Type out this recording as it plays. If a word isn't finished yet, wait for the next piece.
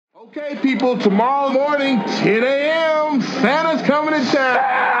Okay, people, tomorrow morning, 10 a.m., Santa's coming to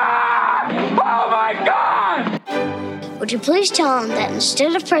town. Oh, my God! Would you please tell him that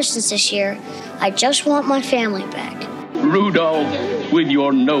instead of presents this year, I just want my family back? Rudolph, with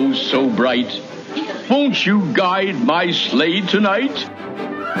your nose so bright, won't you guide my sleigh tonight?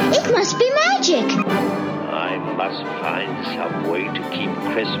 It must be magic. I must find some way to keep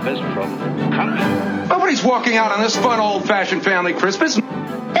Christmas from coming. Nobody's walking out on this fun, old-fashioned family Christmas.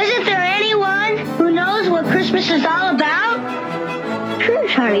 Isn't there anyone who knows what Christmas is all about? Sure,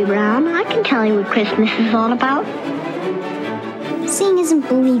 Charlie Brown. I can tell you what Christmas is all about. Seeing isn't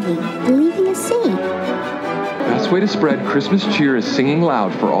believing. Believing is seeing. Best way to spread Christmas cheer is singing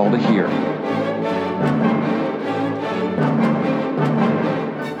loud for all to hear.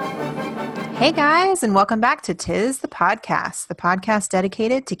 Hey guys, and welcome back to Tis the podcast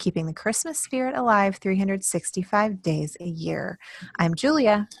dedicated to keeping the Christmas spirit alive 365 days a year. I'm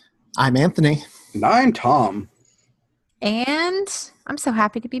Julia. I'm Anthony. And I'm Tom. And I'm so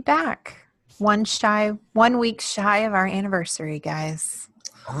happy to be back. 1 week shy of our anniversary, guys.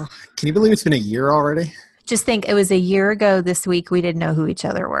 Can you believe it's been a year already? Just think, it was a year ago this week we didn't know who each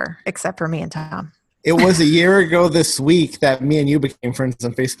other were, except for me and Tom. It was a year ago this week that me and you became friends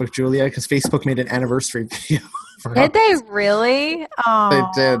on Facebook, Julia, because Facebook made an anniversary video. Did they really? Oh, they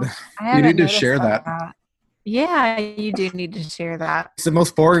did. You need to share that. Yeah, you do need to share that. It's the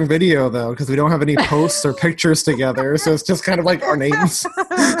most boring video, though, because we don't have any posts or pictures together, so it's just kind of like our names.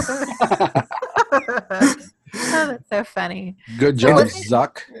 Oh, that's so funny. Good job,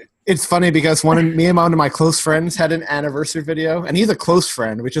 Zuck. It's funny because me and one of my close friends had an anniversary video, and he's a close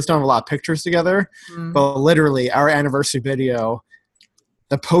friend. We just don't have a lot of pictures together. Mm-hmm. But literally, our anniversary video,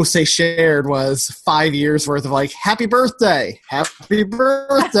 the post they shared was 5 years worth of like, happy birthday, happy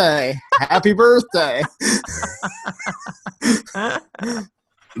birthday, happy birthday.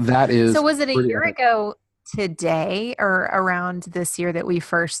 That is. So was it a year ago today or around this year that we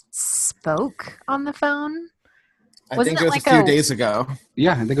first spoke on the phone? I think it was like a few days ago.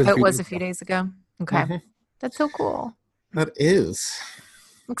 Yeah, I think it was a few days ago. Okay. Mm-hmm. That's so cool. That is.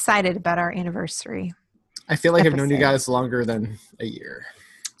 I'm excited about our anniversary. I feel like I've known you guys longer than a year.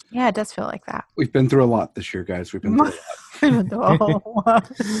 Yeah, it does feel like that. We've been through a lot this year, guys. We've been through a whole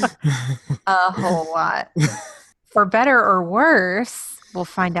lot. A whole lot. For better or worse, we'll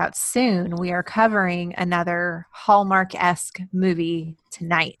find out soon. We are covering another Hallmark-esque movie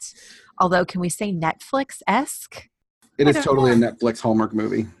tonight. Although, can we say Netflix-esque? It is totally a Netflix Hallmark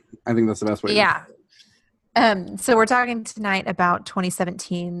movie. I think that's the best way. Yeah. So we're talking tonight about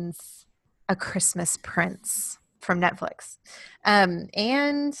 2017's A Christmas Prince from Netflix.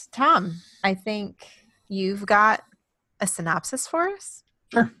 And Tom, I think you've got a synopsis for us?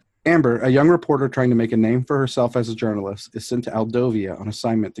 Sure. Amber, a young reporter trying to make a name for herself as a journalist, is sent to Aldovia on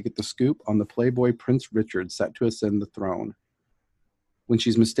assignment to get the scoop on the playboy Prince Richard set to ascend the throne. When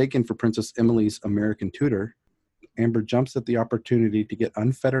she's mistaken for Princess Emily's American tutor, Amber jumps at the opportunity to get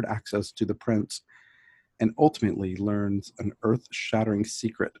unfettered access to the prince and ultimately learns an earth-shattering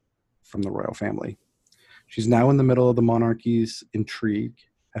secret from the royal family. She's now in the middle of the monarchy's intrigue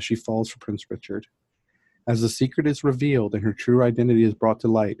as she falls for Prince Richard. As the secret is revealed and her true identity is brought to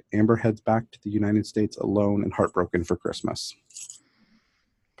light, Amber heads back to the United States alone and heartbroken for Christmas.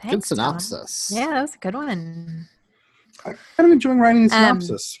 Thanks, good synopsis. Tom. Yeah, that was a good one. I'm kind of enjoying writing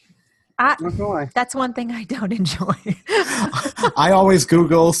synopsis. That's one thing I don't enjoy. I always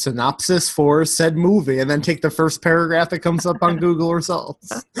Google synopsis for said movie and then take the first paragraph that comes up on Google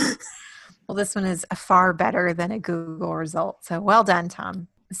results. Well, this one is far better than a Google result. So well done, Tom.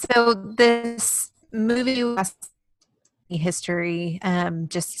 So this movie was history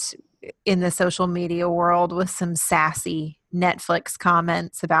just in the social media world with some sassy Netflix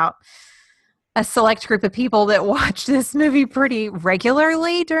comments about a select group of people that watched this movie pretty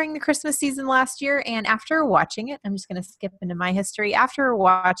regularly during the Christmas season last year. And after watching it, I'm just going to skip into my history. After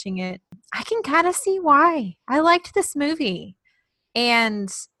watching it, I can kind of see why. I liked this movie.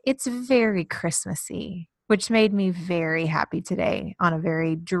 And it's very Christmassy, which made me very happy today on a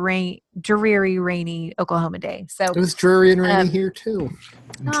very dreary, rainy Oklahoma day. So it was dreary and rainy here too.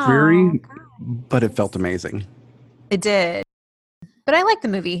 Dreary, but it felt amazing. It did. But I like the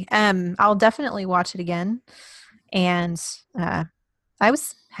movie. I'll definitely watch it again. And I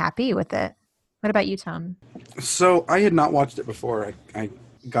was happy with it. What about you, Tom? So I had not watched it before. I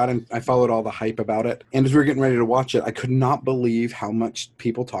followed all the hype about it. And as we were getting ready to watch it, I could not believe how much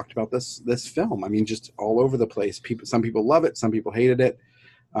people talked about this film. I mean, just all over the place. Some people love it. Some people hated it.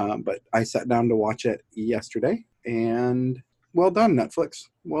 But I sat down to watch it yesterday. And well done, Netflix.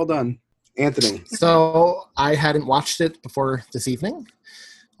 Well done. Anthony. So I hadn't watched it before this evening.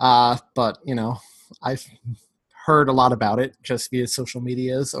 But, I've heard a lot about it just via social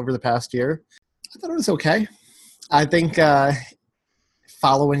medias over the past year. I thought it was okay. I think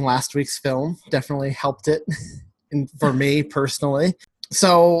following last week's film definitely helped it for me personally.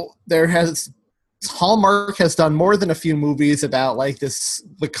 So Hallmark has done more than a few movies about like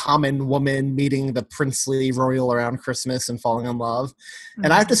the common woman meeting the princely royal around Christmas and falling in love. Mm-hmm.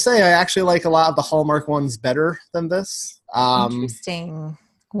 And I have to say, I actually like a lot of the Hallmark ones better than this. Interesting.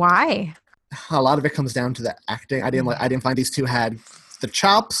 Why? A lot of it comes down to the acting. I didn't find these two had the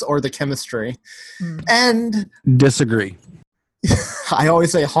chops or the chemistry. Mm. And disagree. I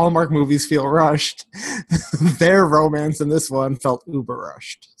always say Hallmark movies feel rushed. Their romance in this one felt uber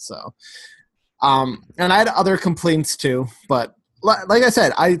rushed. So, and I had other complaints too, but like I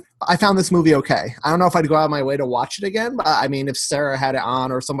said, I found this movie okay. I don't know if I'd go out of my way to watch it again, but I mean, if Sarah had it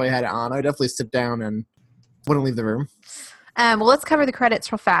on or somebody had it on, I'd definitely sit down and wouldn't leave the room. Well, let's cover the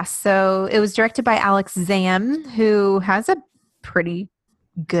credits real fast. So it was directed by Alex Zam, who has a pretty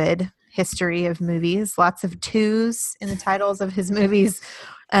good history of movies. Lots of twos in the titles of his movies.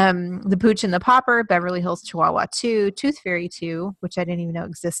 The Pooch and the Pauper, Beverly Hills Chihuahua 2, Tooth Fairy 2, which I didn't even know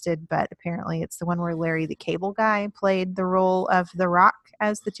existed, but apparently it's the one where Larry the Cable Guy played the role of The Rock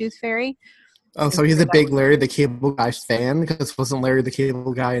as the Tooth Fairy. Oh, so he's a big Larry the Cable Guy fan, because wasn't Larry the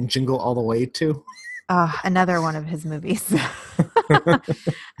Cable Guy in Jingle All the Way too? Another one of his movies. He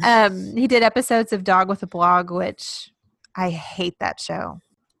did episodes of Dog with a Blog, which I hate that show,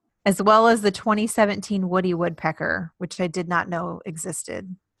 as well as the 2017 Woody Woodpecker, which I did not know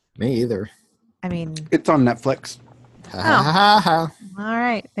existed. Me either. I mean, it's on Netflix. All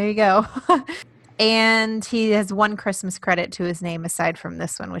right, there you go. And he has one Christmas credit to his name aside from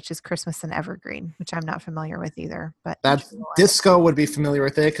this one, which is Christmas in Evergreen, which I'm not familiar with either. But that Disco would be familiar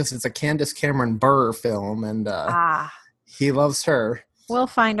with it because it's a Candace Cameron Bure film, and he loves her. We'll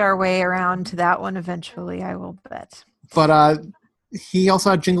find our way around to that one eventually, I will bet. But he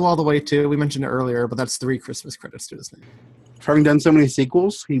also had Jingle All the Way too. We mentioned it earlier, but that's 3 Christmas credits to his name. Having done so many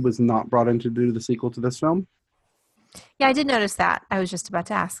sequels, he was not brought in to do the sequel to this film. Yeah, I did notice that. I was just about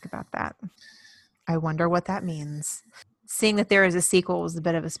to ask about that. I wonder what that means. Seeing that there is a sequel was a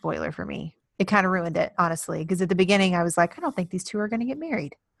bit of a spoiler for me. It kind of ruined it, honestly, because at the beginning I was like, I don't think these two are going to get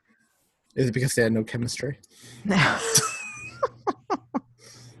married. Is it because they had no chemistry? No.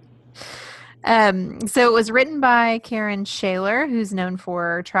 So it was written by Karen Shaler, who's known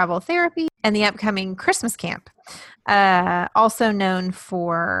for Travel Therapy and the upcoming Christmas Camp. Also known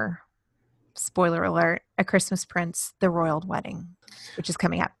for, spoiler alert, A Christmas Prince, The Royal Wedding, which is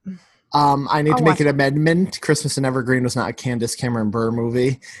coming up. I need to make an amendment. Christmas in Evergreen was not a Candace Cameron Bure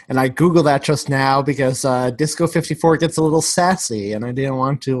movie. And I Googled that just now because Disco 54 gets a little sassy and I didn't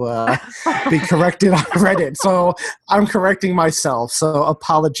want to be corrected on Reddit. So I'm correcting myself. So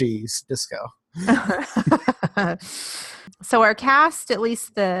apologies, Disco. So our cast, at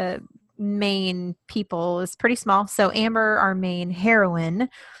least the main people, is pretty small. So Amber, our main heroine,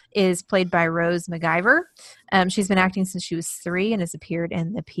 is played by Rose McIver. She's been acting since she was 3 and has appeared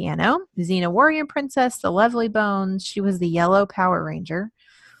in The Piano, Xena Warrior Princess, The Lovely Bones. She was the Yellow Power Ranger.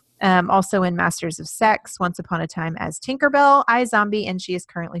 Also in Masters of Sex, Once Upon a Time as Tinkerbell, iZombie, and she is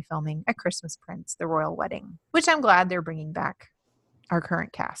currently filming A Christmas Prince, The Royal Wedding, which I'm glad they're bringing back our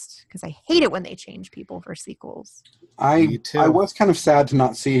current cast because I hate it when they change people for sequels. I was kind of sad to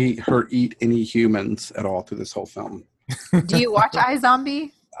not see her eat any humans at all through this whole film. Do you watch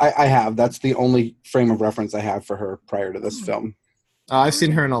iZombie? I have. That's the only frame of reference I have for her prior to this film. I've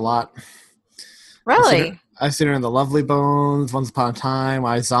seen her in a lot. Really? I've seen her in The Lovely Bones, Once Upon a Time,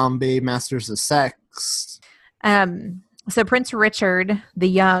 iZombie, Masters of Sex. So Prince Richard, the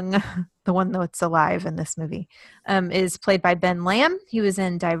young, the one that's alive in this movie, is played by Ben Lamb. He was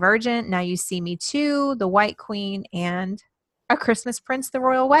in Divergent, Now You See Me Too, The White Queen, and A Christmas Prince, The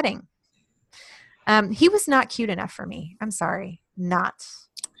Royal Wedding. He was not cute enough for me. I'm sorry. Not.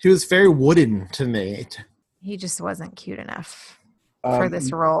 He was very wooden to me. He just wasn't cute enough for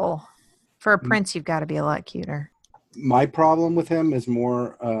this role. For a prince, you've got to be a lot cuter. My problem with him is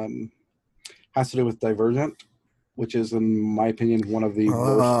more has to do with Divergent, which is, in my opinion, one of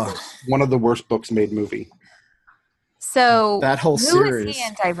the worst books made movie. So that whole series. Who was he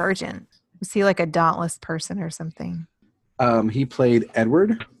in Divergent? Was he like a dauntless person or something? He played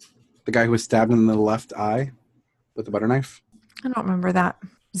Edward, the guy who was stabbed in the left eye with the butter knife. I don't remember that.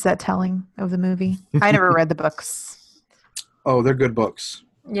 Is that telling of the movie? I never read the books. Oh, they're good books.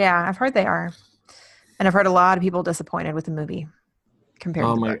 Yeah, I've heard they are. And I've heard a lot of people disappointed with the movie compared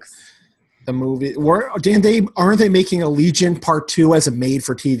to the books. The movie, aren't they making Allegiant Part 2 as a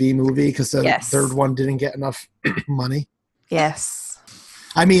made-for-TV movie because the third one didn't get enough money? Yes.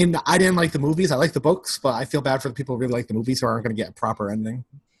 I mean, I didn't like the movies. I like the books, but I feel bad for the people who really like the movies who aren't going to get a proper ending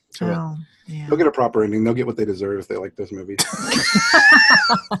to it. Yeah. They'll get a proper ending. They'll get what they deserve if they like those movies.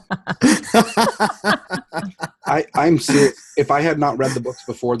 I'm serious. If I had not read the books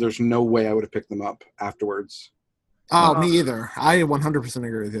before, there's no way I would have picked them up afterwards. Oh, me either. I 100%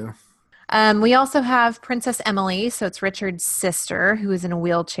 agree with you. We also have Princess Emily, so it's Richard's sister, who is in a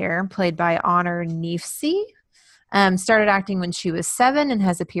wheelchair, played by Honor Neefsey. Started acting when she was 7 and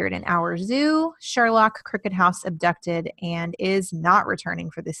has appeared in Our Zoo, Sherlock, Cricket House, Abducted, and is not returning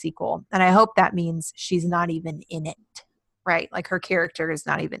for the sequel. And I hope that means she's not even in it, right? Like her character is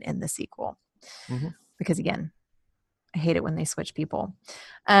not even in the sequel. Mm-hmm. Because again, I hate it when they switch people.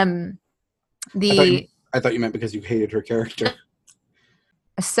 I thought you meant because you hated her character.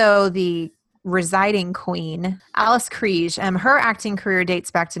 So the residing queen, Alice Krige, her acting career dates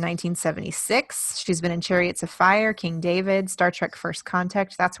back to 1976. She's been in Chariots of Fire, King David, Star Trek First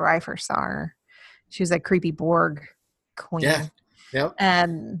Contact. That's where I first saw her. She was a creepy Borg queen. Yeah. Yep.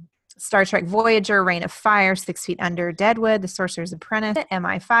 Star Trek Voyager, Reign of Fire, 6 Feet Under, Deadwood, The Sorcerer's Apprentice,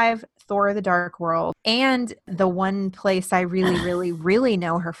 MI5, Thor: The Dark World, and the one place I really, really, really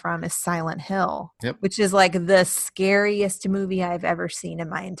know her from is Silent Hill, which is like the scariest movie I've ever seen in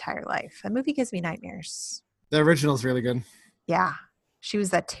my entire life. That movie gives me nightmares. The original is really good. Yeah. She was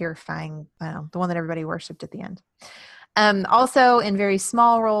that terrifying, the one that everybody worshipped at the end. Also in very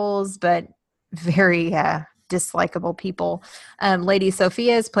small roles, but very dislikable people. Lady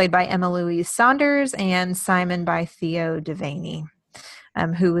Sophia is played by Emma Louise Saunders and Simon by Theo Devaney,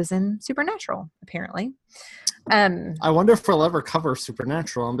 who was in Supernatural, apparently. I wonder if we'll ever cover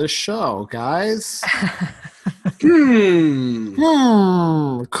Supernatural on this show, guys. Could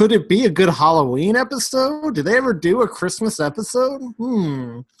it be a good Halloween episode? Did they ever do a Christmas episode?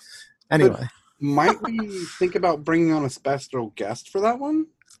 Anyway. But might we think about bringing on a special guest for that one?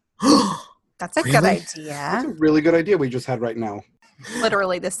 That's a good idea. That's a really good idea we just had right now.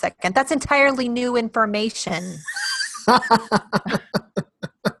 Literally this second. That's entirely new information.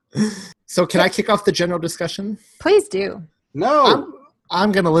 So can I kick off the general discussion? Please do. No.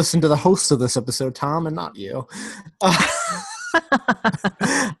 I'm going to listen to the host of this episode, Tom, and not you.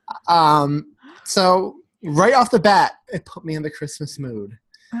 So right off the bat, it put me in the Christmas mood.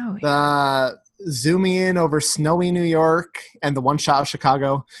 Oh, yeah. Zooming in over snowy New York and the one shot of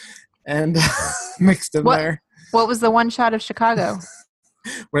Chicago and mixed in there. What was the one shot of Chicago?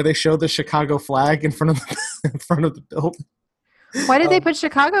 Where they showed the Chicago flag in front of the building. Why did they put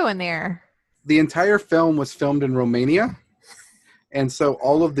Chicago in there? The entire film was filmed in Romania. And so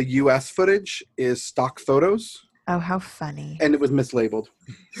all of the U.S. footage is stock photos. Oh, how funny. And it was mislabeled.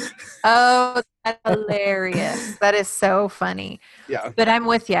 Oh, that's hilarious. That is so funny. Yeah. But I'm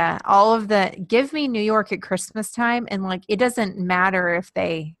with you. All of give me New York at Christmas time. And like, it doesn't matter if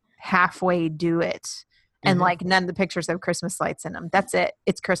they halfway do it. And like none of the pictures have Christmas lights in them. That's it.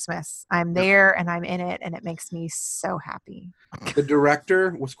 It's Christmas. I'm there and I'm in it. And it makes me so happy. The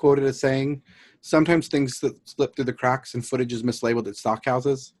director was quoted as saying, sometimes things that slip through the cracks and footage is mislabeled at stock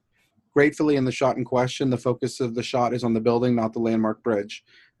houses. Gratefully, in the shot in question, the focus of the shot is on the building, not the landmark bridge.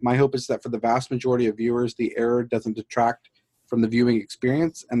 My hope is that for the vast majority of viewers, the error doesn't detract from the viewing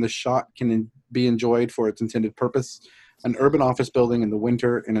experience and the shot can be enjoyed for its intended purpose. An urban office building in the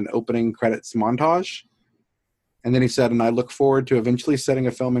winter in an opening credits montage. And then he said, and I look forward to eventually setting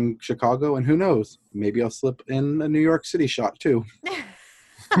a film in Chicago, and who knows, maybe I'll slip in a New York City shot too. Yeah,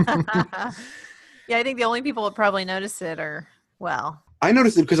 I think the only people that probably notice it are, I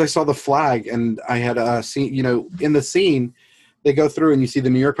noticed it because I saw the flag, and I had seen, in the scene, they go through and you see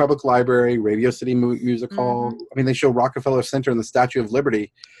the New York Public Library, Radio City Music Hall. I mean, they show Rockefeller Center and the Statue of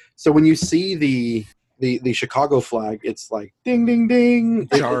Liberty. So when you see the Chicago flag, it's like ding, ding, ding.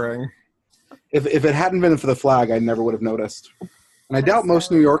 Jarring. If it hadn't been for the flag, I never would have noticed. And I doubt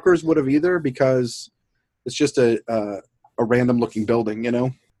most New Yorkers would have either because it's just a random looking building,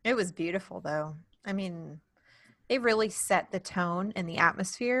 It was beautiful, though. I mean, they really set the tone and the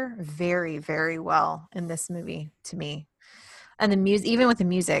atmosphere very, very well in this movie to me. And the music, even with the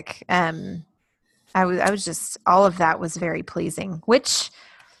music, I was just, all of that was very pleasing, which,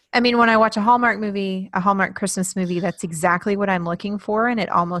 I mean, when I watch a Hallmark movie, a Hallmark Christmas movie, that's exactly what I'm looking for, and it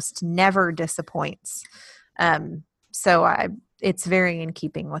almost never disappoints. So it's very in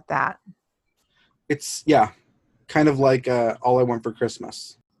keeping with that. It's, kind of like All I Want for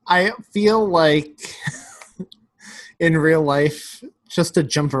Christmas. I feel like in real life, just to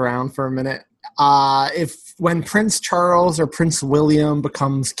jump around for a minute, when Prince Charles or Prince William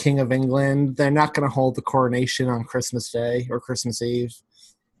becomes King of England, they're not going to hold the coronation on Christmas Day or Christmas Eve.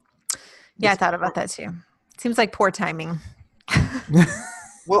 Yeah, I thought about that too. Seems like poor timing.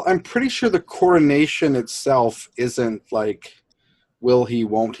 Well, I'm pretty sure the coronation itself isn't like, will he,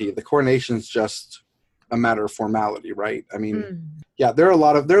 won't he? The coronation's just a matter of formality, right? I mean, yeah, there are a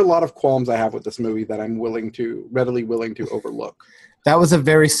lot of qualms I have with this movie that I'm readily willing to overlook. That was a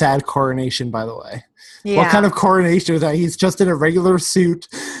very sad coronation, by the way. Yeah. What kind of coronation is that? He's just in a regular suit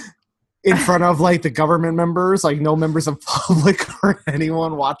in front of like the government members, like no members of public or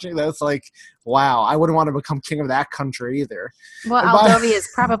anyone watching. That's like, wow, I wouldn't want to become king of that country either. Well, Aldovia is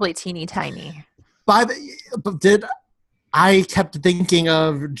probably teeny tiny. I kept thinking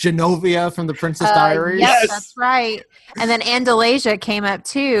of Genovia from the Princess Diaries. Yes, that's right. And then Andalasia came up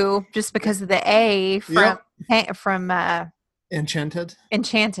too, just because of the A from Enchanted.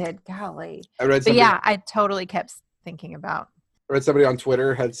 Golly. I totally kept thinking about. I read somebody on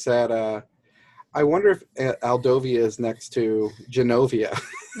Twitter had said, I wonder if Aldovia is next to Genovia.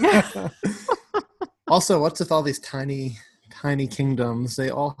 Also, what's with all these tiny kingdoms? They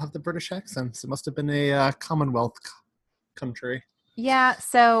all have the British accents. It must have been a Commonwealth country. Yeah,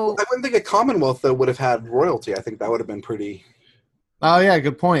 so... I wouldn't think a Commonwealth, though, would have had royalty. I think that would have been pretty... Oh, yeah,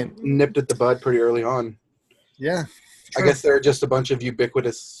 good point. Nipped at the bud pretty early on. Yeah. True. I guess there are just a bunch of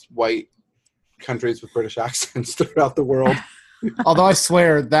ubiquitous white countries with British accents throughout the world. Although I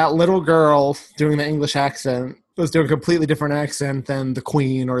swear, that little girl doing the English accent was doing a completely different accent than the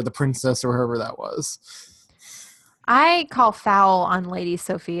queen or the princess or whoever that was. I call foul on Lady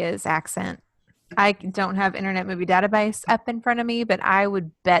Sophia's accent. I don't have Internet Movie Database up in front of me, but I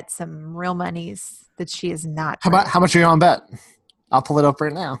would bet some real monies that she is not. How much are you on bet? I'll pull it up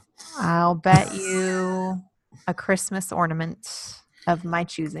right now. I'll bet you a Christmas ornament of my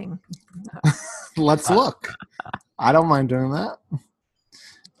choosing. Let's look. I don't mind doing that.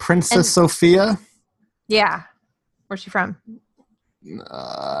 Princess Sophia. Yeah. Where's she from?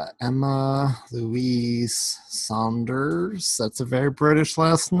 Emma Louise Saunders. That's a very British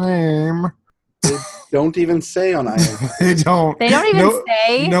last name. They don't even say on IMDb. They don't. They don't even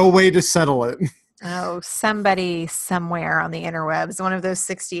say? No way to settle it. Oh, somebody somewhere on the interwebs, one of those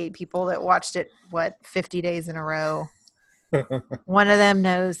 68 people that watched it, 50 days in a row. One of them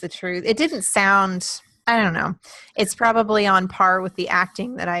knows the truth. It didn't sound, I don't know. It's probably on par with the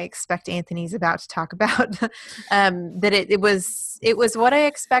acting that I expect Anthony's about to talk about. That it was what I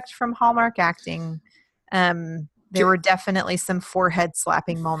expect from Hallmark acting. There were definitely some forehead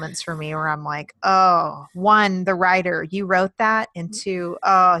slapping moments for me where I'm like, oh, one, the writer, you wrote that, and two,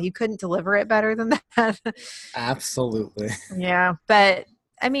 oh, you couldn't deliver it better than that. Absolutely. Yeah. But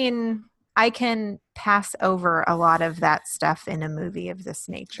I mean, I can pass over a lot of that stuff in a movie of this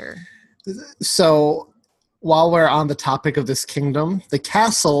nature. So while we're on the topic of this kingdom, the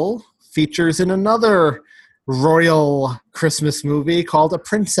castle features in another royal Christmas movie called A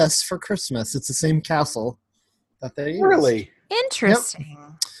Princess for Christmas. It's the same castle that they use. Really? Interesting. Yep.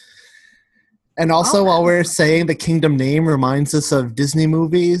 And also, while we're saying the kingdom name reminds us of Disney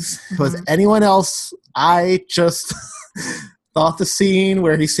movies, was anyone else, I just thought the scene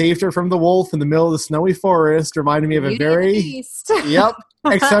where he saved her from the wolf in the middle of the snowy forest reminded me of a very, yep,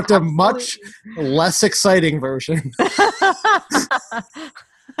 except a much less exciting version.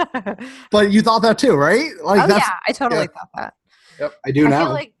 But you thought that too, right? Like, yeah, I totally thought that. Yep, I do now.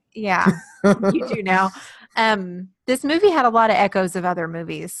 Feel like, yeah, you do now. This movie had a lot of echoes of other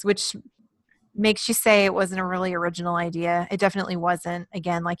movies, which makes you say it wasn't a really original idea. It definitely wasn't.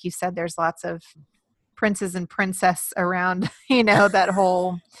 Again, like you said, there's lots of princes and princess around, that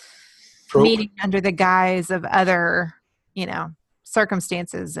whole trope. Meeting under the guise of other,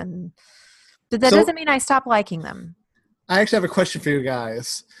 circumstances. But that doesn't mean I stop liking them. I actually have a question for you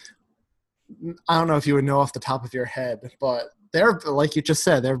guys. I don't know if you would know off the top of your head, but there, like you just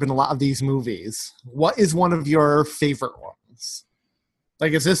said, there have been a lot of these movies. What is one of your favorite ones?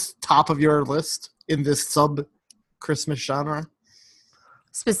 Like, is this top of your list in this sub-Christmas genre?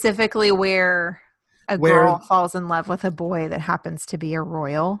 Specifically where a girl falls in love with a boy that happens to be a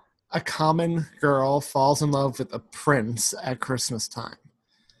royal? A common girl falls in love with a prince at Christmas time.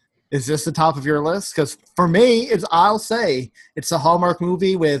 Is this the top of your list? Because for me, I'll say it's a Hallmark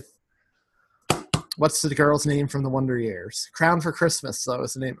movie with, what's the girl's name from the Wonder Years? Crown for Christmas, though,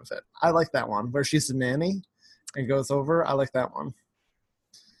 is the name of it. I like that one, where she's the nanny and goes over. I like that one.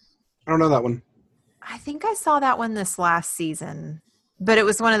 I don't know that one. I think I saw that one this last season, but it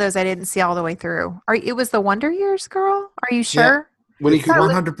was one of those I didn't see all the way through. It was the Wonder Years girl? Are you sure? Yeah. Winnie Cooper.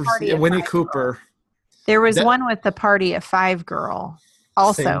 100%. Winnie Cooper. There was one with the Party of Five girl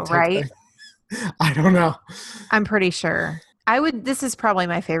also, right? I don't know. I'm pretty sure. This is probably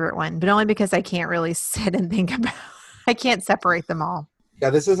my favorite one, but only because I can't really sit and think about I can't separate them all.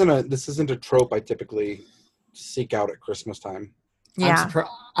 Yeah, this isn't a trope I typically seek out at Christmas time. Yeah.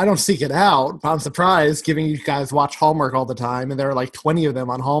 I don't seek it out, but I'm surprised given you guys watch Hallmark all the time, and there are like 20 of them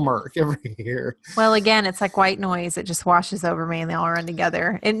on Hallmark every year. Well, again, it's like white noise. It just washes over me and they all run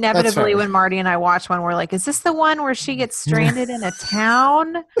together. Inevitably, fair. when Marty and I watch one, we're like, is this the one where she gets stranded in a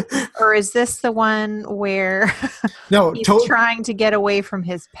town? Or is this the one where No, he's trying to get away from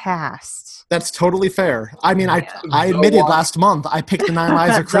his past? That's totally fair. I mean, I admitted last month I picked The Nine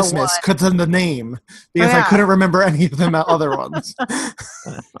Lives of Christmas because of the name, because I couldn't remember any of them other ones.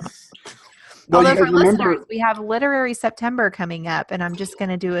 Although for listeners, we have Literary September coming up, and I'm just going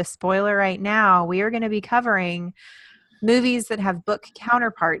to do a spoiler right now. We are going to be covering movies that have book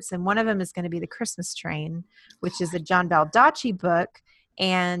counterparts, and one of them is going to be The Christmas Train, which is a John Baldacci book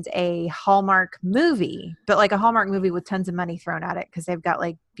and a Hallmark movie, but like a Hallmark movie with tons of money thrown at it because they've got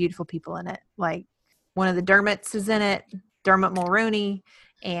like beautiful people in it. Like one of the Dermots is in it, Dermot Mulroney,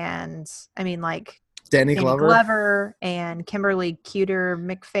 and I mean like Danny Glover and Kimberly Cuter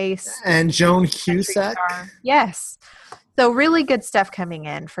McFace and Joan Cusack. Yes. So really good stuff coming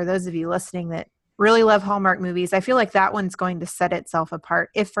in for those of you listening that really love Hallmark movies. I feel like that one's going to set itself apart,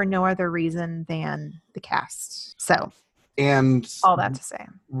 if for no other reason than the cast. So, and all that to say,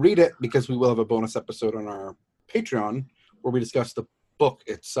 read it, because we will have a bonus episode on our Patreon where we discuss the book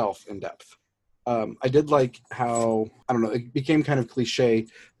itself in depth. I did like how, I don't know, it became kind of cliche.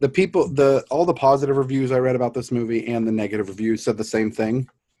 All the positive reviews I read about this movie and the negative reviews said the same thing.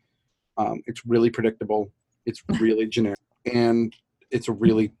 It's really predictable. It's really generic. And it's a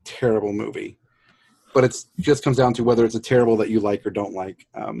really terrible movie. But it just comes down to whether it's a terrible that you like or don't like.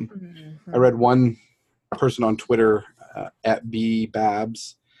 I read one person on Twitter, at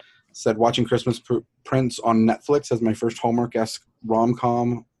 @BBabs, said, watching Christmas Prince on Netflix as my first Hallmark-esque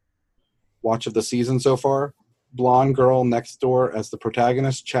rom-com watch of the season so far. Blonde girl next door as the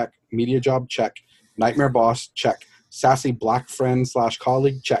protagonist, check. Media job, check. Nightmare boss, check. Sassy black friend /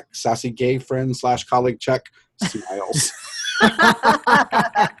 colleague, check. Sassy gay friend / colleague, check. Smiles.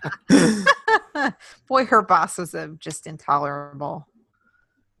 Boy, her boss was just intolerable.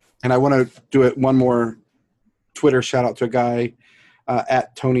 And I want to do it one more Twitter shout out to a guy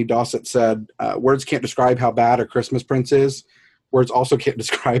at Tony Dossett said, words can't describe how bad A Christmas Prince is. Words also can't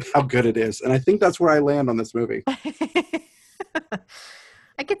describe how good it is. And I think that's where I land on this movie. I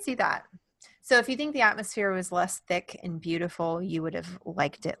could see that. So if you think the atmosphere was less thick and beautiful, you would have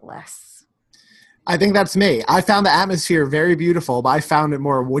liked it less. I think that's me. I found the atmosphere very beautiful, but I found it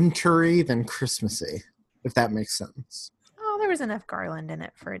more wintry than Christmassy, if that makes sense. Oh, there was enough garland in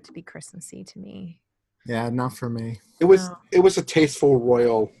it for it to be Christmassy to me. Yeah, not for me. It was a tasteful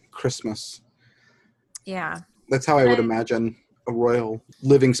royal Christmas. Yeah. That's how I would imagine a royal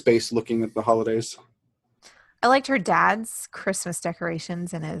living space looking at the holidays. I liked her dad's Christmas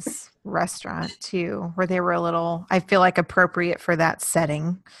decorations in his restaurant too, where they were a little, I feel like, appropriate for that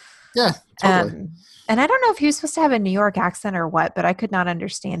setting. Yeah, totally. And I don't know if he was supposed to have a New York accent or what, but I could not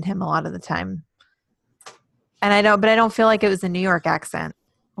understand him a lot of the time. And I don't feel like it was a New York accent.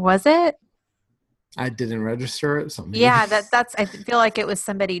 Was it? I didn't register it. So yeah, that's. I feel like it was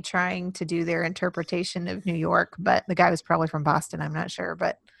somebody trying to do their interpretation of New York, but the guy was probably from Boston. I'm not sure,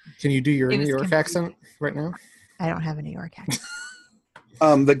 but can you do your New York accent right now? I don't have a New York accent.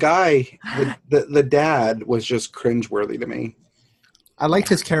 The guy, the dad, was just cringeworthy to me. I liked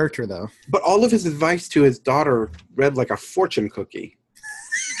his character though. But all of his advice to his daughter read like a fortune cookie.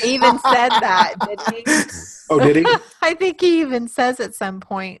 He even said that, didn't he? Oh, did he? I think he even says at some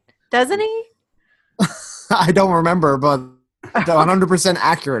point, doesn't he? I don't remember, but 100%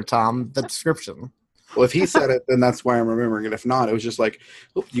 accurate, Tom, the description. Well, if he said it, then that's why I'm remembering it. If not, it was just like,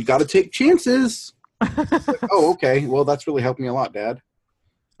 oh, you got to take chances. Like, oh, okay. Well, that's really helped me a lot, Dad.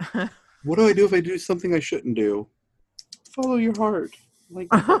 What do I do if I do something I shouldn't do? Follow your heart. Like,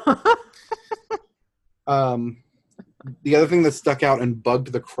 the other thing that stuck out and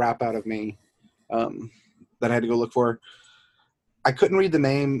bugged the crap out of me that I had to go look for, I couldn't read the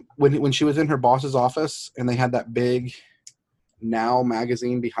name when she was in her boss's office and they had that big Now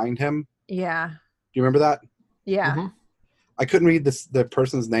magazine behind him. Yeah. Do you remember that? Yeah. Mm-hmm. I couldn't read the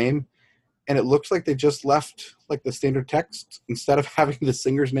person's name, and it looks like they just left like the standard text. Instead of having the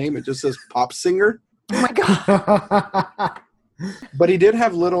singer's name, it just says pop singer. Oh my God. But he did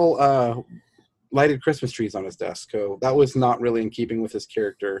have little lighted Christmas trees on his desk, so that was not really in keeping with his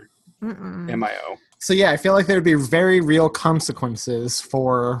character. MIO. So yeah, I feel like there would be very real consequences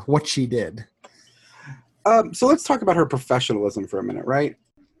for what she did. So let's talk about her professionalism for a minute, right?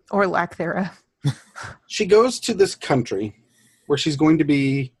 Or lack thereof. She goes to this country where she's going to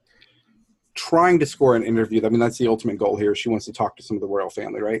be trying to score an interview. I mean, that's the ultimate goal here. She wants to talk to some of the royal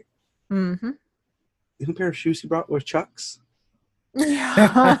family, right? Mm-hmm. The pair of shoes he brought were Chucks.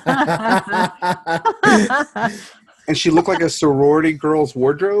 And she looked like a sorority girl's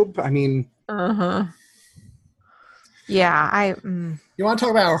wardrobe. I mean, yeah, You want to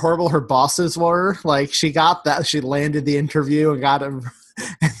talk about how horrible her bosses were? Like, she got that, she landed the interview and got him,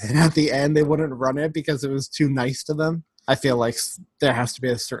 and then at the end they wouldn't run it because it was too nice to them. I feel like there has to be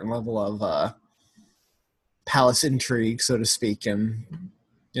a certain level of palace intrigue, so to speak, and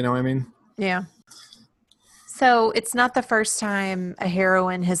you know what I mean? Yeah. So it's not the first time a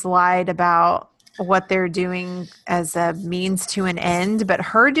heroine has lied about what they're doing as a means to an end, but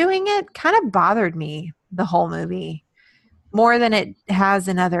her doing it kind of bothered me the whole movie more than it has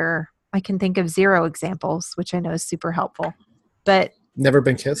in other. I can think of 0 examples, which I know is super helpful, but Never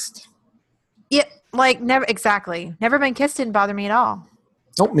Been Kissed? yeah, like never been kissed didn't bother me at all.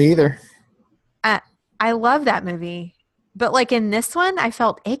 Nope, me either. I love that movie. But like in this one, I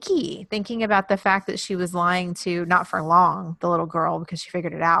felt icky thinking about the fact that she was lying to, not for long, the little girl, because she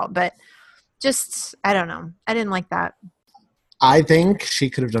figured it out. But just, I don't know. I didn't like that. I think she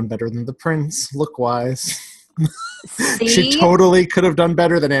could have done better than the prince, look-wise. See? She totally could have done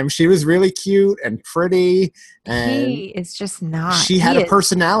better than him. She was really cute and pretty. And he is just not. She had a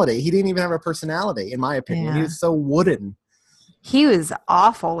personality. He didn't even have a personality, in my opinion. Yeah. He was so wooden. He was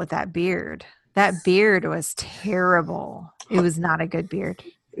awful with that beard. That beard was terrible. It was not a good beard.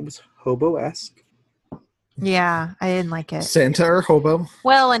 it was hobo-esque. Yeah, I didn't like it. Santa or hobo?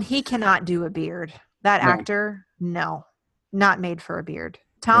 Well, and he cannot do a beard. That No. actor, no. Not made for a beard.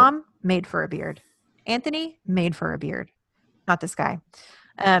 Tom, made for a beard. Anthony, made for a beard. Not this guy.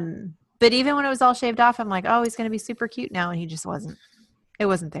 But even when it was all shaved off, I'm like, oh, he's going to be super cute now. And he just wasn't. It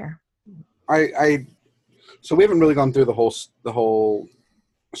wasn't there. So we haven't really gone through the whole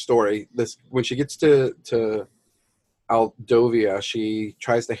story. When she gets to Aldovia, she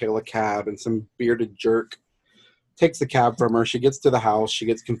tries to hail a cab, and some bearded jerk takes the cab from her. She gets to the house. She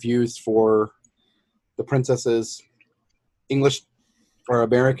gets confused for the princess's English or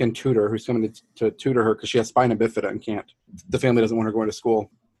American tutor who's coming to tutor her because she has spina bifida and can't. The family doesn't want her going to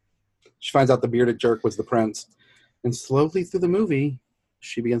school. She finds out the bearded jerk was the prince, and slowly through the movie,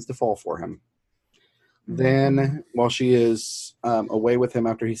 she begins to fall for him. Then, while she is away with him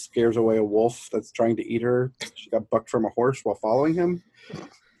after he scares away a wolf that's trying to eat her, she got bucked from a horse while following him.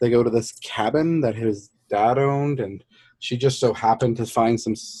 They go to this cabin that his dad owned, and she just so happened to find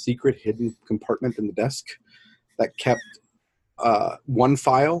some secret hidden compartment in the desk that kept one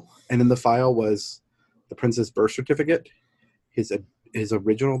file, and in the file was the prince's birth certificate, his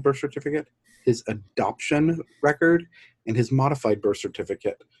original birth certificate, his adoption record, and his modified birth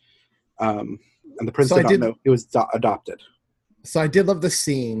certificate. And the prince did not know he was adopted. So I did love the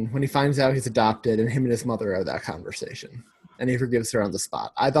scene when he finds out he's adopted and him and his mother have that conversation. And he forgives her on the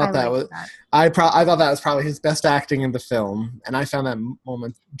spot. I thought that was probably his best acting in the film. And I found that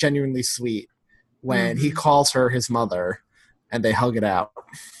moment genuinely sweet when he calls her his mother and they hug it out.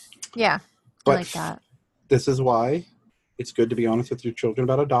 Yeah, I like that. This is why it's good to be honest with your children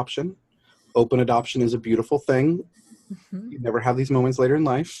about adoption. Open adoption is a beautiful thing. You never have these moments later in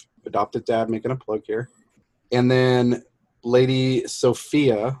life. Adopted dad making a plug here. And then Lady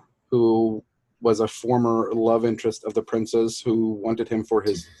Sophia, who was a former love interest of the prince's who wanted him for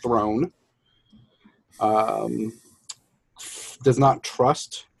his throne, does not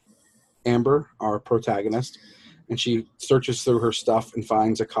trust Amber, our protagonist, and she searches through her stuff and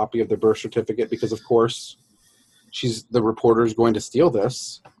finds a copy of the birth certificate because, of course, the reporter is going to steal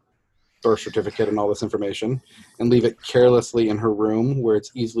this birth certificate and all this information and leave it carelessly in her room where it's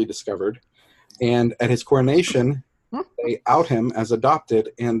easily discovered. And at his coronation, they out him as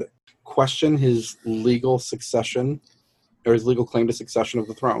adopted and question his legal succession or his legal claim to succession of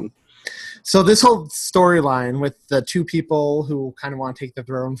the throne. So this whole storyline with the two people who kind of want to take the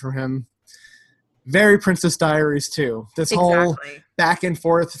throne from him, very Princess Diaries too. This whole back and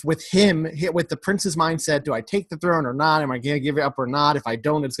forth with him, with the prince's mindset, do I take the throne or not? Am I going to give it up or not? If I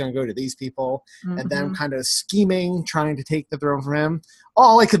don't, it's going to go to these people. And then kind of scheming, trying to take the throne from him.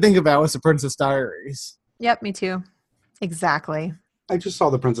 All I could think about was the Princess Diaries. Yep, me too. Exactly. I just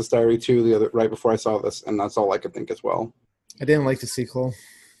saw the Princess Diary 2 right before I saw this, and that's all I could think as well. I didn't like the sequel.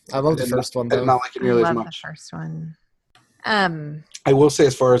 I love the first one, though. I did not like it nearly as much. I love the first one. I will say,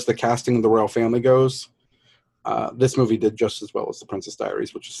 as far as the casting of the royal family goes, this movie did just as well as the Princess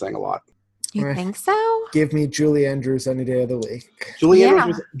Diaries, which is saying a lot. You think so? Give me Julie Andrews any day of the week. Julie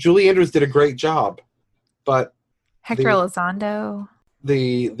Andrews did a great job, but Hector Elizondo.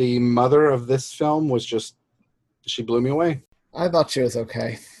 The mother of this film was just, she blew me away. I thought she was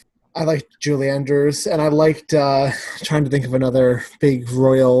okay. I liked Julie Andrews, and I liked trying to think of another big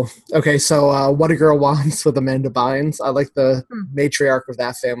royal. Okay, so What a Girl Wants with Amanda Bynes. I like the matriarch of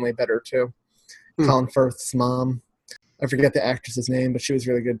that family better too. Colin Firth's mom. I forget the actress's name, but she was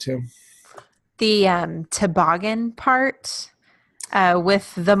really good too. The toboggan part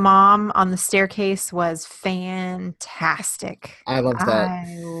with the mom on the staircase was fantastic. I loved that.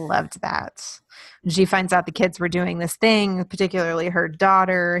 I loved that. She finds out the kids were doing this thing, particularly her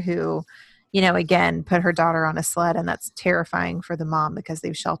daughter, who, again, put her daughter on a sled, and that's terrifying for the mom because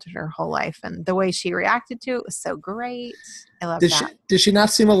they've sheltered her whole life. And the way she reacted to it was so great. I love that. Did she not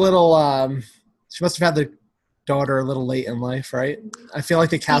seem a little? She must have had the daughter a little late in life, right? I feel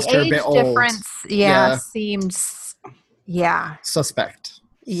like they cast her a bit old. Difference, seemed, suspect.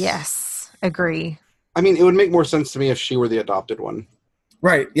 Yes, agree. I mean, it would make more sense to me if she were the adopted one.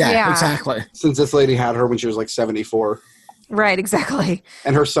 Right. Yeah. Exactly. Since this lady had her when she was like 74. Right. Exactly.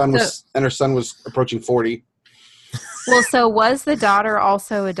 And her son was approaching 40. Well, so was the daughter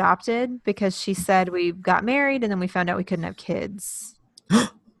also adopted? Because she said we got married and then we found out we couldn't have kids.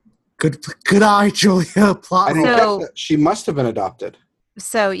 Good eye, Julia. I don't know. She must have been adopted.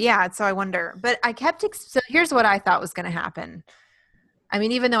 So I wonder. But I kept. So here's what I thought was going to happen. I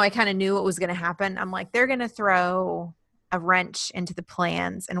mean, even though I kind of knew what was going to happen, I'm like, they're going to throw a wrench into the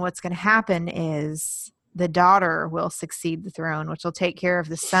plans, and what's going to happen is the daughter will succeed the throne, which will take care of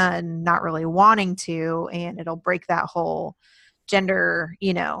the son not really wanting to, and it'll break that whole gender,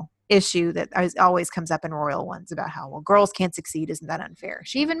 issue that always comes up in royal ones about how, well, girls can't succeed. Isn't that unfair?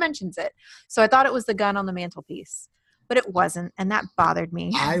 She even mentions it. So I thought it was the gun on the mantelpiece, but it wasn't, and that bothered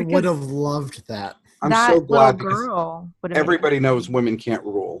me. I would have loved that. I'm so glad because everybody knows women can't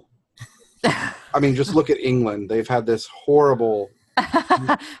rule. I mean, just look at England. They've had this horrible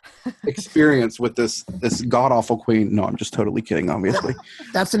experience with this god-awful queen. No, I'm just totally kidding, obviously.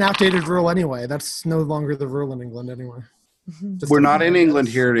 That's an outdated rule anyway. That's no longer the rule in England anyway. We're not in England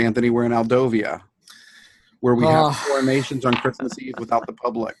here, Anthony. We're in Aldovia, where we have coronations on Christmas Eve without the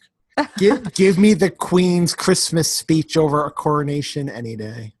public. Give me the Queen's Christmas speech over a coronation any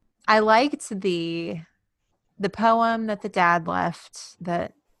day. I liked the poem that the dad left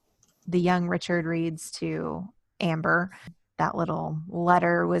that the young Richard reads to Amber. That little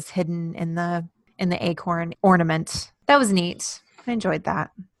letter was hidden in the acorn ornament. That was neat. I enjoyed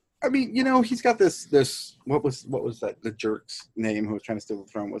that. I mean, he's got this what was that, the jerk's name who was trying to steal the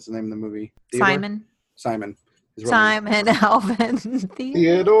throne? What's the name of the movie? Theodore? Simon. Alvin.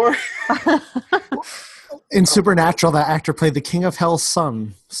 Theodore. In Supernatural, that actor played the King of Hell's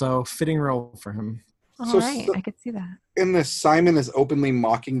son, so fitting role for him. All right, I could see that. In this, Simon is openly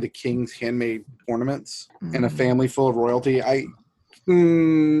mocking the king's handmade ornaments in a family full of royalty.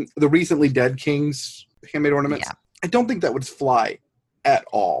 The recently dead king's handmade ornaments. Yeah. I don't think that would fly at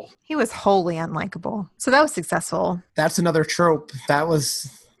all. He was wholly unlikable. So that was successful. That's another trope. That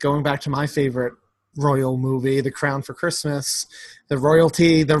was going back to my favorite royal movie, The Crown for Christmas. The royal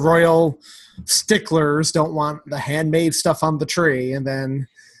sticklers don't want the handmade stuff on the tree, and then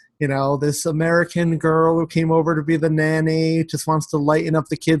this American girl who came over to be the nanny just wants to lighten up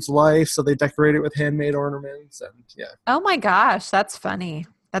the kid's life, so they decorate it with handmade ornaments. And oh my gosh, that's funny.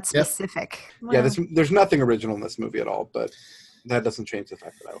 That's specific. Wow. Yeah, there's nothing original in this movie at all, but that doesn't change the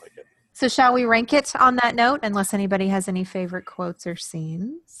fact that I like it. So shall we rank it on that note, unless anybody has any favorite quotes or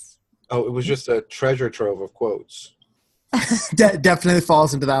scenes? Oh, it was just a treasure trove of quotes. Definitely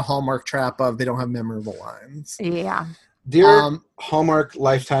falls into that Hallmark trap of they don't have memorable lines. Yeah. Dear Hallmark,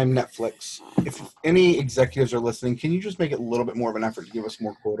 Lifetime, Netflix, if any executives are listening, can you just make it a little bit more of an effort to give us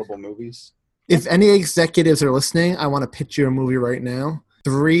more quotable movies? If any executives are listening, I want to pitch you a movie right now.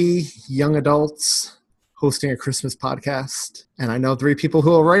 3 young adults hosting a Christmas podcast, and I know 3 people who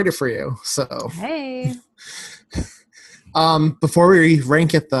will write it for you. So, hey. Before we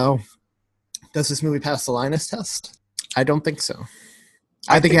rank it, though, does this movie pass the Linus test? I don't think so.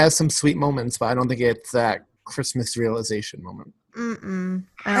 I think it has some sweet moments, but I don't think it's that Christmas realization moment.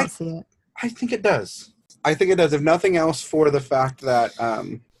 I don't see it. I think it does. If nothing else, for the fact that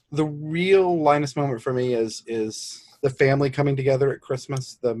the real Linus moment for me is the family coming together at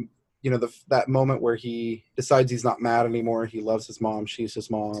Christmas. That moment where he decides he's not mad anymore. He loves his mom. She's his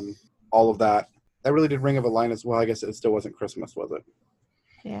mom. All of that. That really did ring of a Linus. Well, I guess it still wasn't Christmas, was it?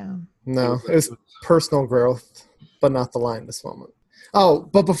 Yeah. No, it was personal growth, but not the Linus moment. Oh,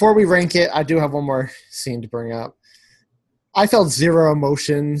 but before we rank it, I do have one more scene to bring up. I felt zero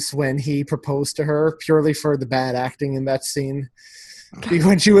emotions when he proposed to her, purely for the bad acting in that scene.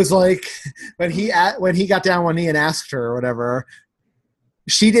 When she was like, when he got down one knee and asked her or whatever,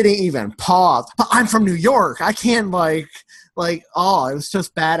 She didn't even pause. I'm from New York. I can't it was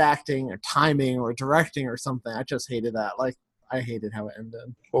just bad acting or timing or directing or something. I just hated that. I hated how it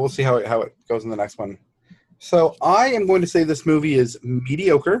ended. Well, we'll see how it goes in the next one. So I am going to say this movie is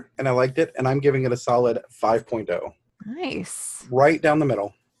mediocre, and I liked it, and I'm giving it a solid 5.0. Nice. Right down the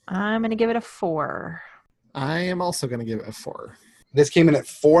middle. I'm going to give it a 4. I am also going to give it a 4. This came in at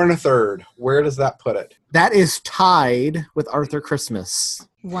 4 1/3. Where does that put it? That is tied with Arthur Christmas.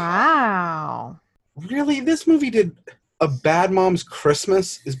 Wow. Really? This movie did A Bad Mom's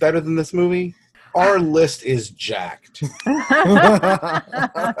Christmas is better than this movie? Our list is jacked.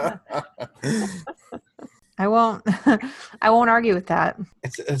 I won't argue with that.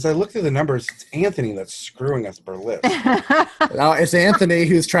 As I look through the numbers, it's Anthony that's screwing us per list. No, it's Anthony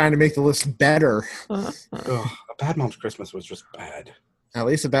who's trying to make the list better. Ugh, A Bad Mom's Christmas was just bad. At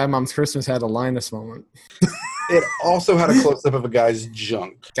least A Bad Mom's Christmas had a Linus moment. It also had a close-up of a guy's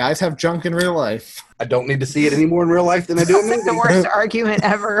junk. Guys have junk in real life. I don't need to see it any more in real life than I do in That's the worst argument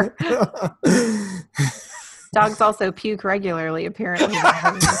ever. Dogs also puke regularly, apparently.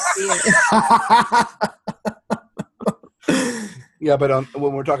 Yeah, but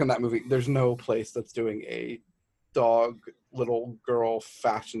when we're talking that movie, there's no place that's doing a dog little girl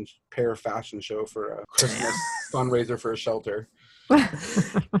fashion show for a Christmas fundraiser for a shelter.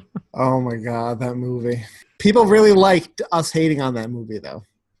 Oh my God, that movie. People really liked us hating on that movie, though.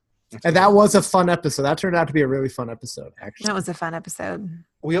 And that was a fun episode. That turned out to be a really fun episode, actually. That was a fun episode.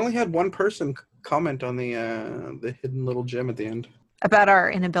 We only had one person comment on the hidden little gem at the end. About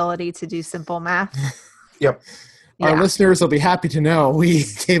our inability to do simple math. Yep. Yeah. Our listeners will be happy to know we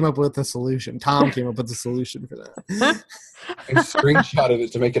came up with a solution. Tom came up with a solution for that. And screenshotted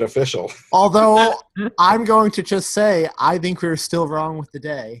it to make it official. Although I'm going to just say I think we're still wrong with the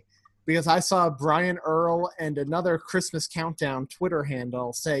day. Because I saw Brian Earl and another Christmas Countdown Twitter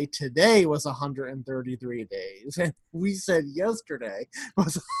handle say today was 133 days. And we said yesterday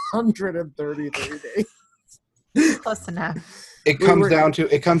was 133 days. Close enough. It comes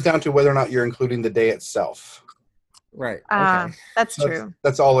down to whether or not you're including the day itself. Right. Okay. That's true.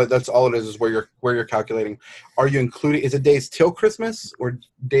 That's all it is where you're calculating. Are you including, is it days till Christmas or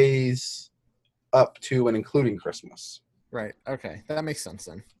days up to and including Christmas? Right. Okay. That makes sense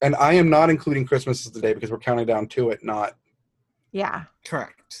then. And I am not including Christmas as the day because we're counting down to it, not. Yeah.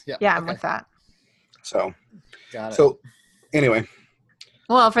 Correct. Yeah. Yeah, I'm with that. So. Got it. So, anyway.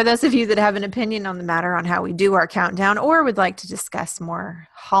 Well, for those of you that have an opinion on the matter on how we do our countdown or would like to discuss more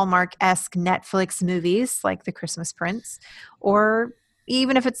Hallmark-esque Netflix movies like The Christmas Prince, or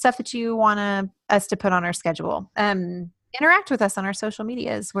even if it's stuff that you want us to put on our schedule, interact with us on our social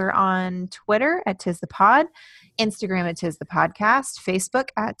medias. We're on Twitter at Tis the Pod, Instagram at Tis the Podcast, Facebook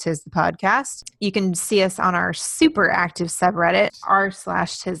at Tis the Podcast. You can see us on our super active subreddit,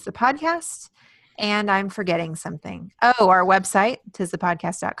 r/Tis the Podcast. And I'm forgetting something. Oh, our website,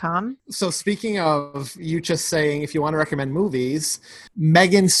 tisthepodcast.com. So speaking of you just saying if you want to recommend movies,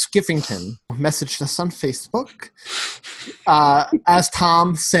 Megan Skiffington messaged us on Facebook. As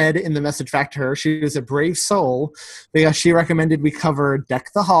Tom said in the message back to her, she was a brave soul because she recommended we cover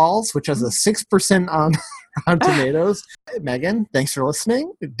Deck the Halls, which has a 6% on Tomatoes. Megan, thanks for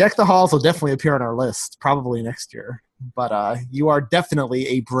listening. Deck the Halls will definitely appear on our list, probably next year. But you are definitely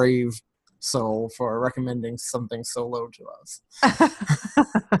a brave soul for recommending something so low to us.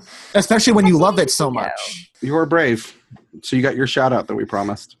 Especially when you love it so much. You are brave. So you got your shout out that we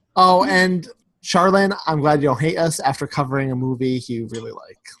promised. Oh, and Charlene, I'm glad you don't hate us after covering a movie you really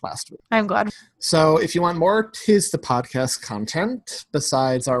liked last week. I'm glad. So if you want more Tis the Podcast content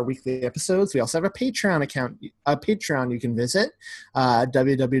besides our weekly episodes, we also have a Patreon account, a Patreon you can visit,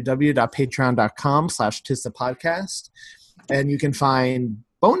 www.patreon.com/Tis the Podcast. And you can find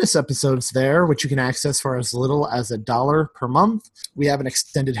bonus episodes there, which you can access for as little as $1 per month. We have an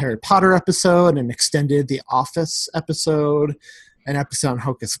extended Harry Potter episode, an extended The Office episode, an episode on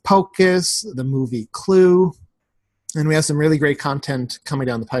Hocus Pocus, the movie Clue, and we have some really great content coming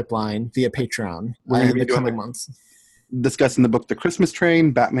down the pipeline via Patreon in the coming months. Discussing the book The Christmas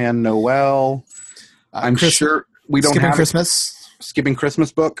Train, Batman Noel. I'm sure we don't have Skipping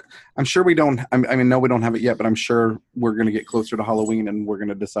Christmas book. I'm sure we don't. No, we don't have it yet, but I'm sure we're going to get closer to Halloween and we're going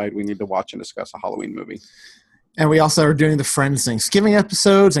to decide we need to watch and discuss a Halloween movie. And we also are doing the Friends Thanksgiving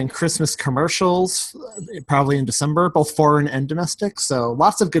episodes and Christmas commercials, probably in December, both foreign and domestic. So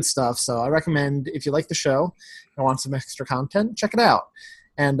lots of good stuff. So I recommend if you like the show and want some extra content, check it out.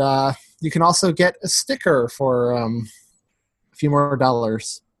 And you can also get a sticker for a few more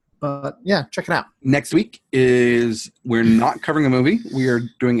dollars. But yeah, check it out. Next week we're not covering a movie. We are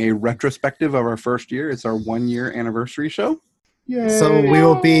doing a retrospective of our first year. It's our 1-year anniversary show. Yay. So we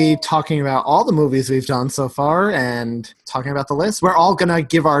will be talking about all the movies we've done so far and talking about the list. We're all going to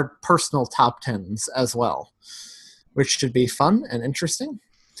give our personal top 10s as well, which should be fun and interesting.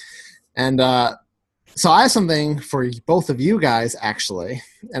 And so I have something for both of you guys, actually.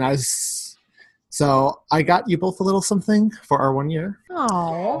 And I got you both a little something for our 1 year.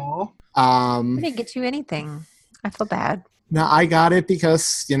 Oh. I didn't get you anything. I feel bad. No, I got it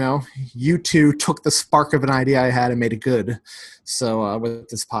because, you two took the spark of an idea I had and made it good. So with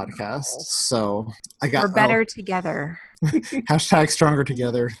this podcast. So I got... We're better together. Hashtag stronger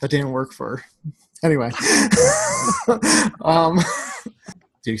together. That didn't work for... Anyway.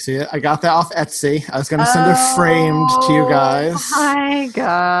 Do you see it? I got that off Etsy. I was going to send it framed to you guys. Oh my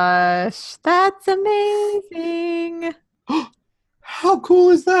gosh. That's amazing. How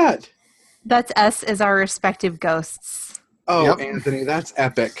cool is that? That's us as our respective ghosts. Oh, Yep. Anthony, that's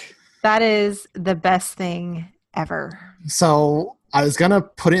epic. That is the best thing ever. So I was going to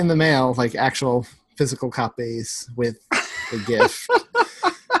put it in the mail, like actual physical copies with the gift.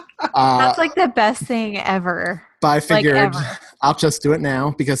 That's like the best thing ever. But I figured ever. I'll just do it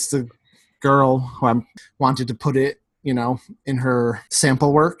now because the girl who I wanted to put it, in her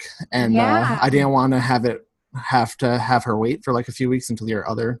sample work. And I didn't want to have her wait for like a few weeks until your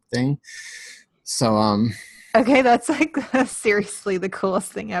other thing. So, Okay, that's like seriously the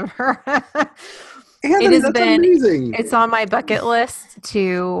coolest thing ever. Anthony, that's amazing. It's on my bucket list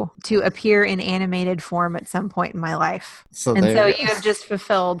to appear in animated form at some point in my life. So you have just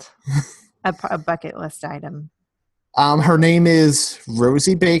fulfilled a bucket list item. Her name is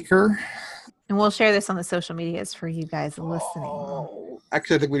Rosie Baker. And we'll share this on the social medias for you guys listening.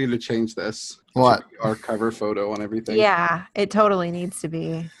 Actually, I think we need to change this. What? Our cover photo on everything. Yeah, it totally needs to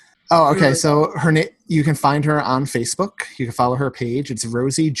be. Oh, okay. So her name, you can find her on Facebook. You can follow her page. It's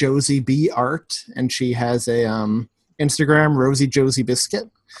Rosie Josie B Art, and she has a Instagram, Rosie Josie Biscuit,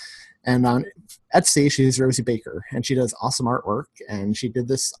 and on Etsy she's Rosie Baker, and she does awesome artwork. And she did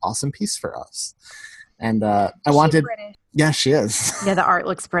this awesome piece for us. And British. Yeah, she is. Yeah, the art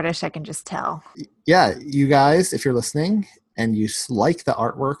looks British. I can just tell. Yeah, you guys, if you're listening and you like the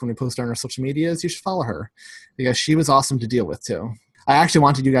artwork when we post it on our social medias, you should follow her because she was awesome to deal with too. I actually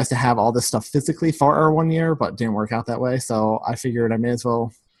wanted you guys to have all this stuff physically for our 1 year, but it didn't work out that way. So I figured I may as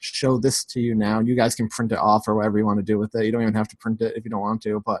well show this to you now. You guys can print it off or whatever you want to do with it. You don't even have to print it if you don't want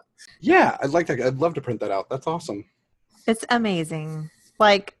to, but yeah, I'd love to print that out. That's awesome. It's amazing.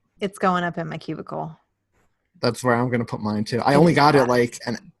 Like it's going up in my cubicle. That's where I'm going to put mine too. I only got it like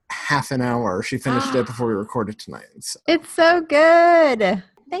half an hour. She finished it before we recorded tonight. So. It's so good.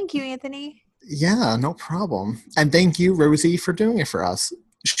 Thank you, Anthony. Yeah, no problem. And thank you, Rosie, for doing it for us.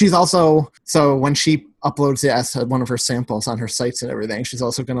 She's also, so when she uploads it as one of her samples on her sites and everything, she's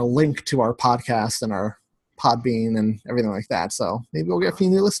also going to link to our podcast and our Podbean and everything like that. So maybe we'll get a few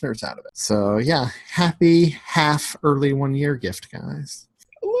new listeners out of it. So yeah, happy early 1 year gift, guys.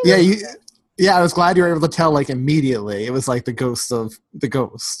 Yeah, I was glad you were able to tell like immediately. It was like the ghost of the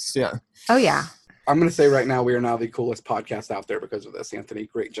ghosts. Yeah. Oh yeah. I'm going to say right now we are now the coolest podcast out there because of this, Anthony.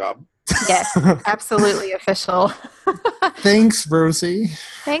 Great job. Yes, absolutely official. Thanks, Rosie.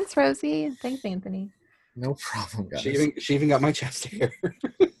 Thanks, Rosie. Thanks, Anthony. No problem, guys. She even got my chest hair.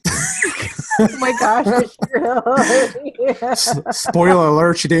 Oh my gosh. Really? Spoiler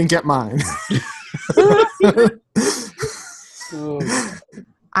alert, she didn't get mine.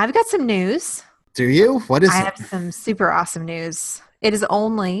 I've got some news. Do you? What is it? I have some super awesome news. It is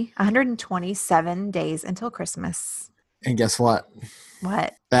only 127 days until Christmas. And guess what?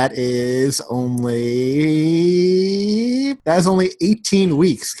 What? That is only 18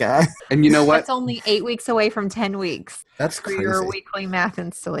 weeks, guys. And you know what? That's only 8 weeks away from 10 weeks. That's for crazy. your weekly math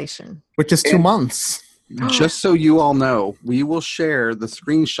installation. Which is 2 months. Just so you all know, we will share the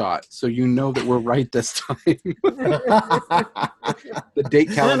screenshot so you know that we're right this time. The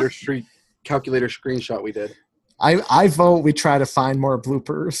date calculator screenshot we did. I vote we try to find more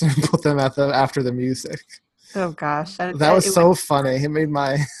bloopers and put them after the music. Oh gosh, that was so funny. It made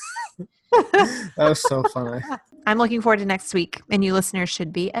my that was so funny. I'm looking forward to next week, and you listeners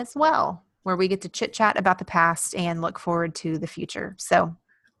should be as well, where we get to chit chat about the past and look forward to the future. So,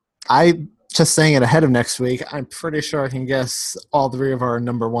 I just saying it ahead of next week. I'm pretty sure I can guess all 3 of our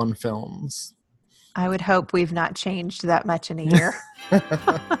number 1 films. I would hope we've not changed that much in a year.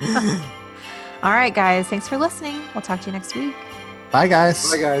 All right, guys. Thanks for listening. We'll talk to you next week. Bye, guys.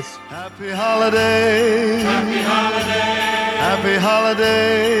 Bye, guys. Happy holiday. Happy holiday. Happy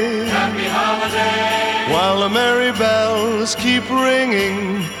holiday. Happy holiday. While the merry bells keep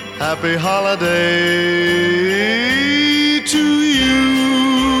ringing. Happy holiday to you.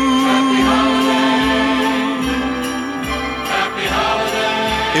 Happy holiday. Happy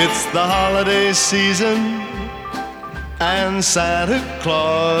It's the holiday season, and Santa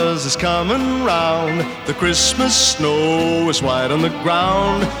Claus is coming round. The Christmas snow is white on the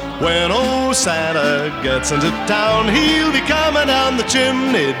ground. When old Santa gets into town, he'll be coming down the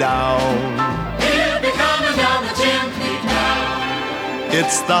chimney down. He'll be coming down the chimney down.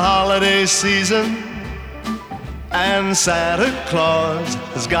 It's the holiday season, and Santa Claus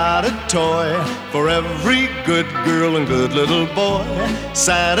has got a toy for every good girl and good little boy.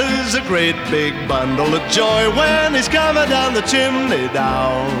 Santa's a great big bundle of joy when he's coming down the chimney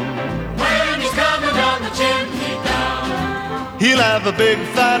down. When he's coming down the chimney down. He'll have a big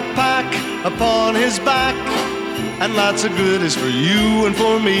fat pack upon his back, and lots of goodies for you and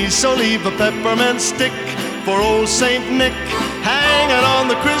for me. So leave a peppermint stick for old Saint Nick hanging on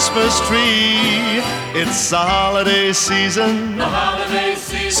the Christmas tree. It's a holiday season,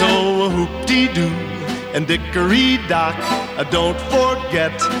 so a hoop-dee-doo and dickory-dock. Don't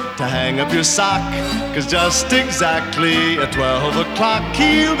forget to hang up your sock, 'cause just exactly at 12 o'clock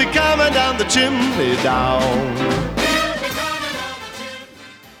he'll be coming down the chimney down.